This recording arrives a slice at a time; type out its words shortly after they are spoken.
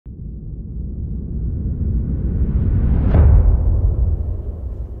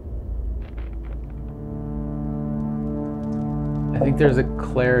think there's a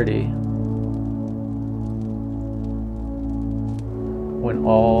clarity when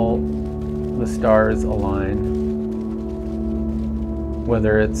all the stars align,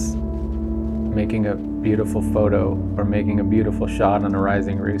 whether it's making a beautiful photo or making a beautiful shot on a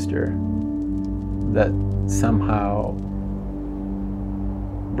rising rooster, that somehow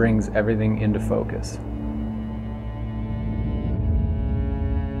brings everything into focus.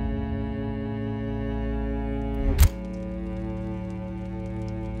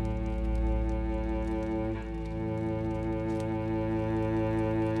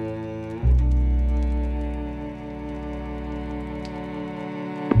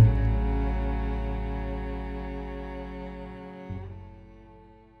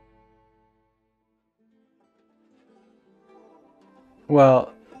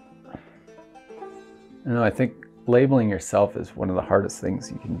 Well, I think labeling yourself is one of the hardest things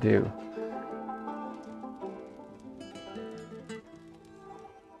you can do.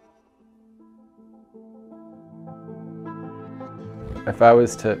 If I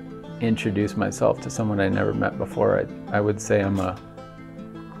was to introduce myself to someone I never met before, I would say I'm a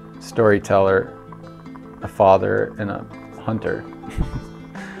storyteller, a father, and a hunter.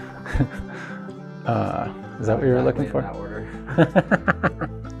 Is that what you were looking for?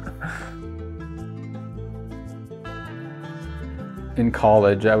 In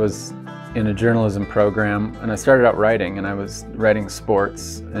college, I was in a journalism program, and I started out writing, and I was writing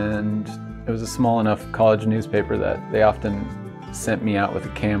sports, and it was a small enough college newspaper that they often sent me out with a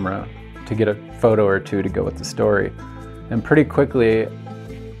camera to get a photo or two to go with the story. And pretty quickly,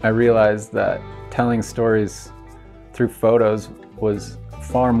 I realized that telling stories through photos was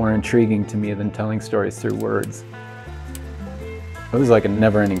far more intriguing to me than telling stories through words. It was like a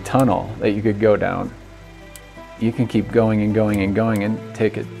never-ending tunnel that you could go down. You can keep going and going and going and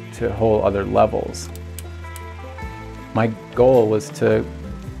take it to whole other levels. My goal was to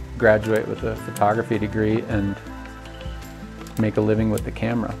graduate with a photography degree and make a living with the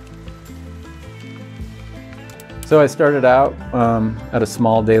camera. So I started out at a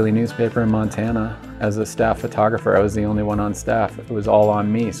small daily newspaper in Montana as a staff photographer. I was the only one on staff. It was all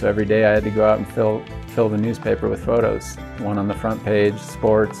on me. So every day I had to go out and fill the newspaper with photos. One on the front page,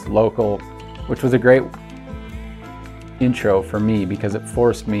 sports, local, which was a great intro for me because it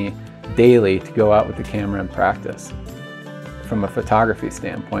forced me daily to go out with the camera and practice. From a photography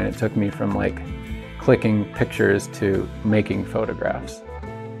standpoint, it took me from like clicking pictures to making photographs.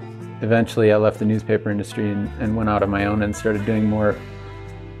 Eventually I left the newspaper industry and went out on my own and started doing more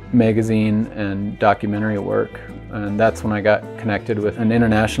magazine and documentary work. And that's when I got connected with an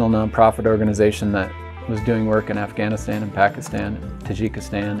international nonprofit organization that was doing work in Afghanistan and Pakistan,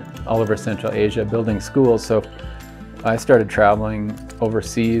 Tajikistan, all over Central Asia, building schools. So I started traveling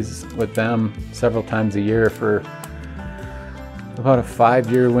overseas with them several times a year for about a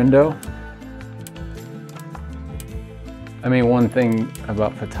 5-year window. I mean, one thing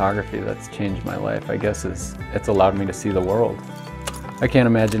about photography that's changed my life, I guess, is it's allowed me to see the world. I can't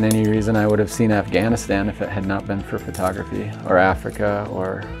imagine any reason I would have seen Afghanistan if it had not been for photography, or Africa,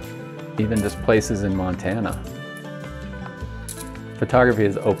 or even just places in Montana. Photography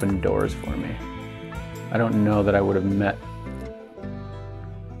has opened doors for me. I don't know that I would have met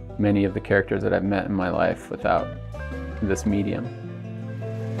many of the characters that I've met in my life without this medium.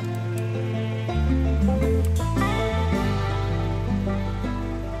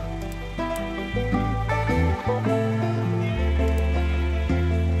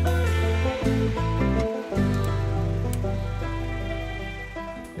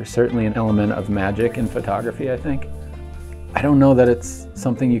 There's certainly an element of magic in photography, I think. I don't know that it's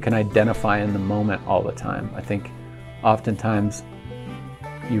something you can identify in the moment all the time. I think oftentimes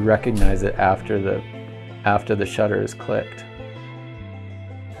you recognize it after the shutter is clicked.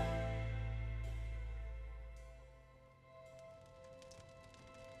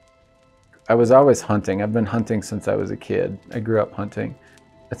 I was always hunting. I've been hunting since I was a kid. I grew up hunting.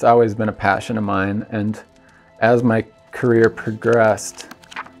 It's always been a passion of mine, and as my career progressed,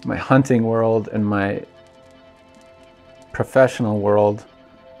 my hunting world and my professional world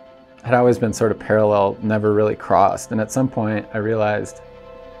had always been sort of parallel, never really crossed. And at some point I realized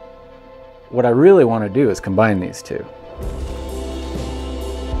what I really want to do is combine these two.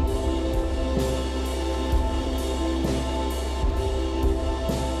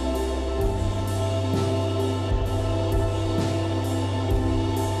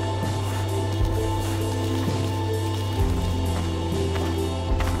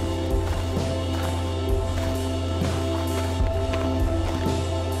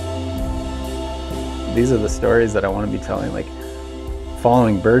 These are the stories that I want to be telling, like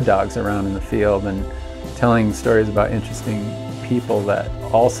following bird dogs around in the field and telling stories about interesting people that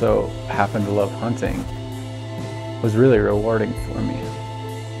also happen to love hunting was really rewarding for me.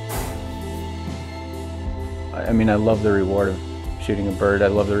 I mean, I love the reward of shooting a bird. I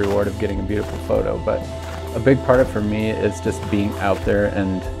love the reward of getting a beautiful photo, but a big part of it for me is just being out there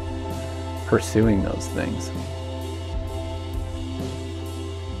and pursuing those things.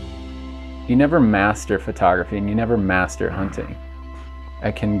 You never master photography and you never master hunting. I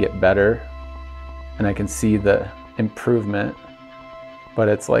can get better and I can see the improvement, but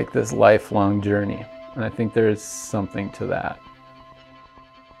it's like this lifelong journey. And I think there's something to that.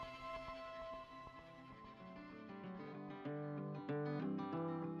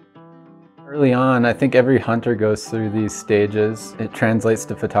 Early on, I think every hunter goes through these stages. It translates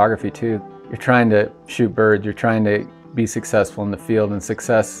to photography too. You're trying to shoot birds, you're trying to be successful in the field, and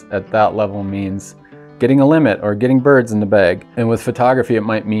success at that level means getting a limit or getting birds in the bag. And with photography, it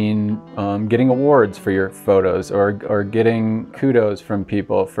might mean getting awards for your photos or getting kudos from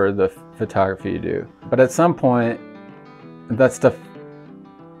people for the photography you do. But at some point, that stuff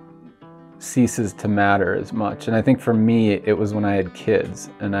ceases to matter as much. And I think for me, it was when I had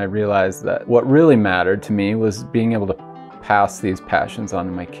kids and I realized that what really mattered to me was being able to pass these passions on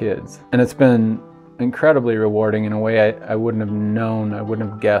to my kids. And it's been incredibly rewarding in a way I wouldn't have known, I wouldn't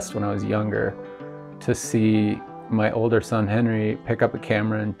have guessed when I was younger, to see my older son Henry pick up a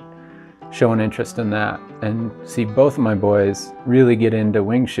camera and show an interest in that, and see both of my boys really get into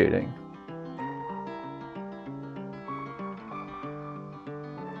wing shooting.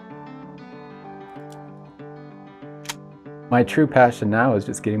 My true passion now is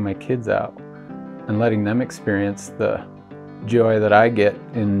just getting my kids out and letting them experience the joy that I get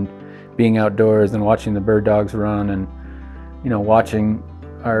in being outdoors and watching the bird dogs run, and watching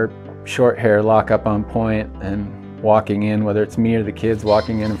our short hair lock up on point and walking in, whether it's me or the kids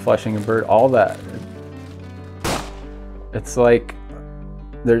walking in and flushing a bird, all that. It's like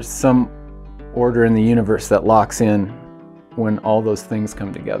there's some order in the universe that locks in when all those things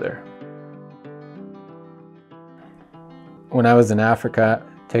come together. When I was in Africa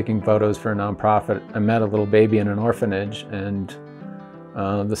taking photos for a nonprofit, I met a little baby in an orphanage, and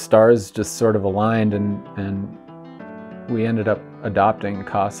the stars just sort of aligned, and we ended up adopting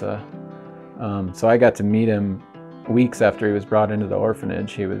Casa. So I got to meet him weeks after he was brought into the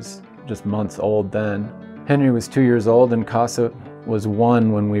orphanage. He was just months old then. Henry was 2 years old and Casa was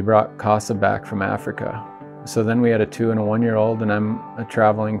 1 when we brought Casa back from Africa. So then we had a 2 and a 1-year-old, and I'm a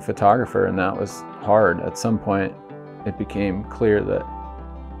traveling photographer, and that was hard. At some point, it became clear that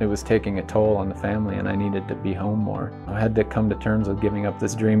it was taking a toll on the family and I needed to be home more. I had to come to terms with giving up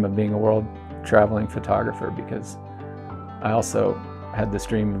this dream of being a world traveling photographer, because I also had this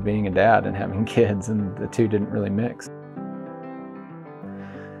dream of being a dad and having kids, and the two didn't really mix.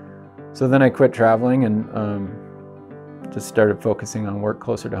 So then I quit traveling and just started focusing on work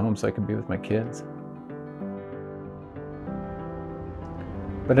closer to home so I could be with my kids.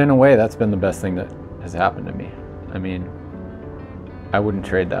 But in a way, that's been the best thing that has happened to me. I mean, I wouldn't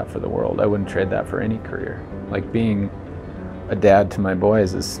trade that for the world. I wouldn't trade that for any career. Like, being a dad to my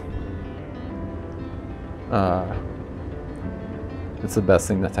boys is, it's the best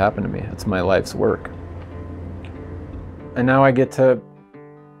thing that's happened to me. It's my life's work. And now I get to,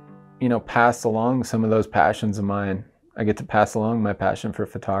 pass along some of those passions of mine. I get to pass along my passion for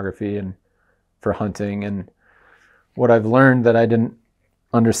photography and for hunting. And what I've learned that I didn't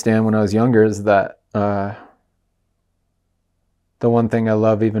understand when I was younger is that the one thing I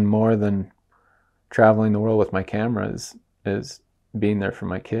love even more than traveling the world with my camera is being there for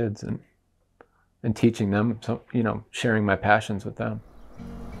my kids and teaching them, so, sharing my passions with them.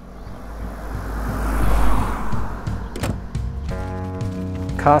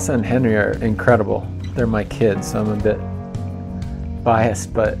 Casa and Henry are incredible. They're my kids, so I'm a bit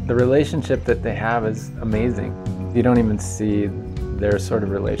biased, but the relationship that they have is amazing. You don't even see their sort of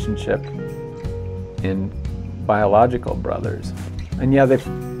relationship in biological brothers. And yeah, they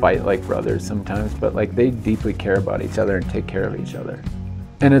fight like brothers sometimes, but like, they deeply care about each other and take care of each other.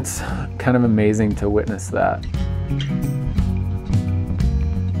 And it's kind of amazing to witness that.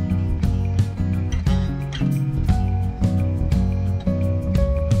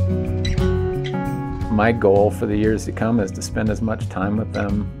 My goal for the years to come is to spend as much time with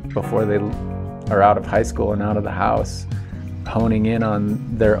them before they are out of high school and out of the house, honing in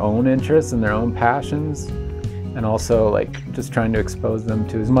on their own interests and their own passions, and also like just trying to expose them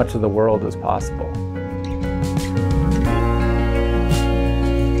to as much of the world as possible.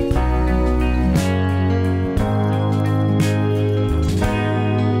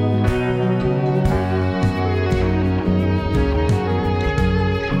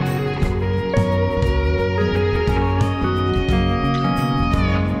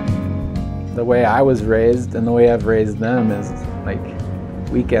 way I was raised and the way I've raised them is like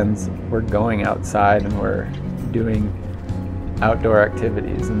weekends we're going outside and we're doing outdoor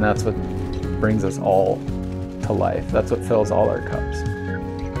activities, and that's what brings us all to life. That's what fills all our cups.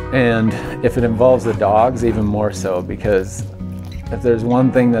 And if it involves the dogs, even more so, because if there's one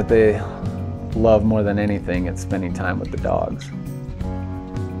thing that they love more than anything, it's spending time with the dogs.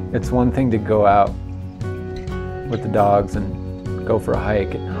 It's one thing to go out with the dogs and go for a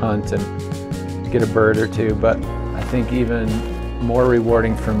hike and hunt and get a bird or two, but I think even more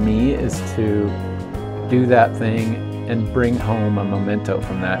rewarding for me is to do that thing and bring home a memento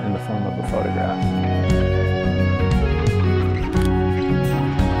from that in the form of a photograph.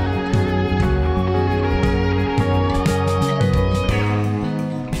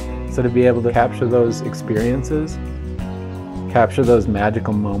 So to be able to capture those experiences, capture those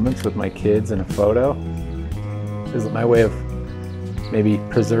magical moments with my kids in a photo, is my way of maybe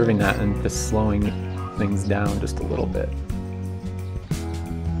preserving that and just slowing things down just a little bit.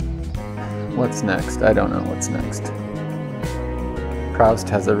 What's next? I don't know what's next. Proust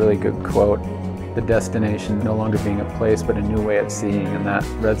has a really good quote, the destination no longer being a place but a new way of seeing, and that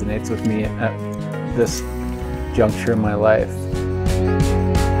resonates with me at this juncture in my life.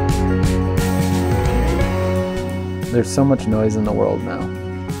 There's so much noise in the world now.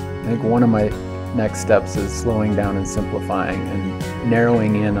 I think one of my next steps is slowing down and simplifying and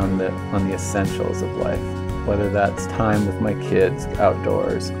narrowing in on the essentials of life, whether that's time with my kids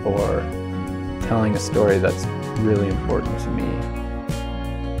outdoors or telling a story that's really important to me.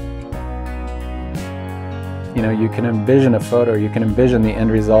 You know, you can envision a photo, you can envision the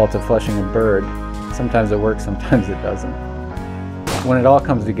end result of flushing a bird. Sometimes it works, sometimes it doesn't. When it all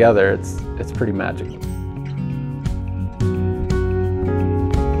comes together, it's pretty magical.